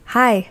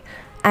Hi,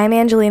 I'm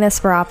Angelina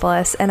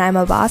Spiropoulos, and I'm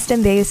a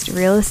Boston-based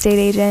real estate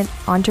agent,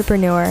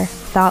 entrepreneur,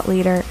 thought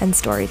leader, and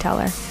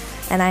storyteller.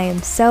 And I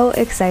am so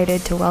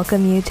excited to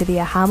welcome you to the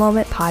Aha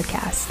Moment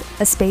podcast,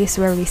 a space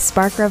where we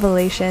spark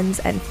revelations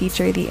and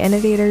feature the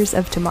innovators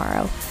of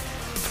tomorrow.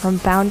 From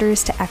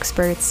founders to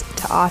experts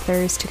to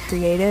authors to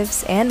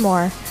creatives and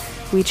more,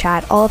 we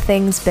chat all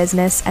things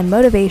business and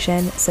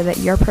motivation so that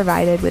you're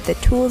provided with the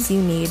tools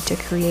you need to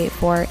create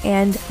for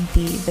and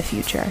be the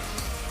future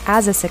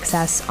as a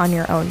success on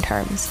your own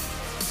terms.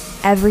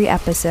 Every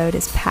episode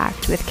is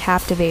packed with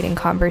captivating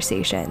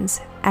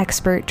conversations,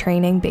 expert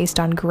training based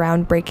on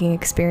groundbreaking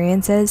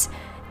experiences,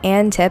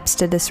 and tips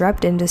to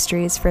disrupt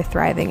industries for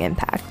thriving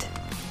impact.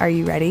 Are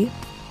you ready?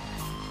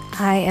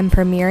 I am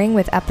premiering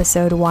with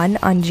episode 1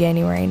 on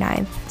January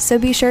 9th, so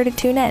be sure to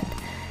tune in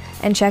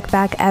and check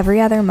back every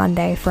other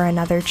Monday for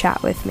another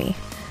chat with me.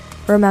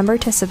 Remember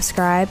to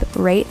subscribe,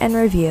 rate, and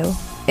review.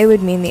 It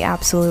would mean the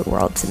absolute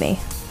world to me.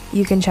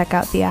 You can check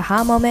out the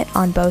Aha Moment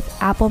on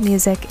both Apple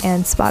Music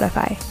and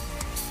Spotify.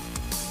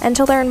 And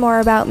to learn more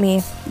about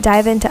me,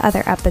 dive into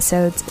other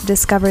episodes,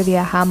 discover the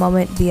Aha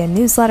Moment via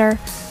newsletter,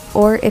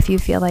 or if you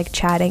feel like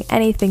chatting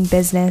anything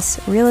business,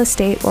 real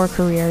estate, or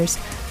careers,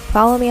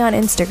 follow me on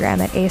Instagram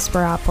at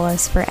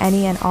aspiropoulos for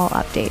any and all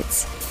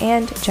updates.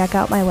 And check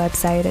out my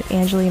website at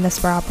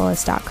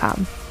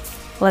angelinaspiropoulos.com.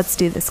 Let's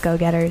do this,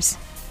 go-getters.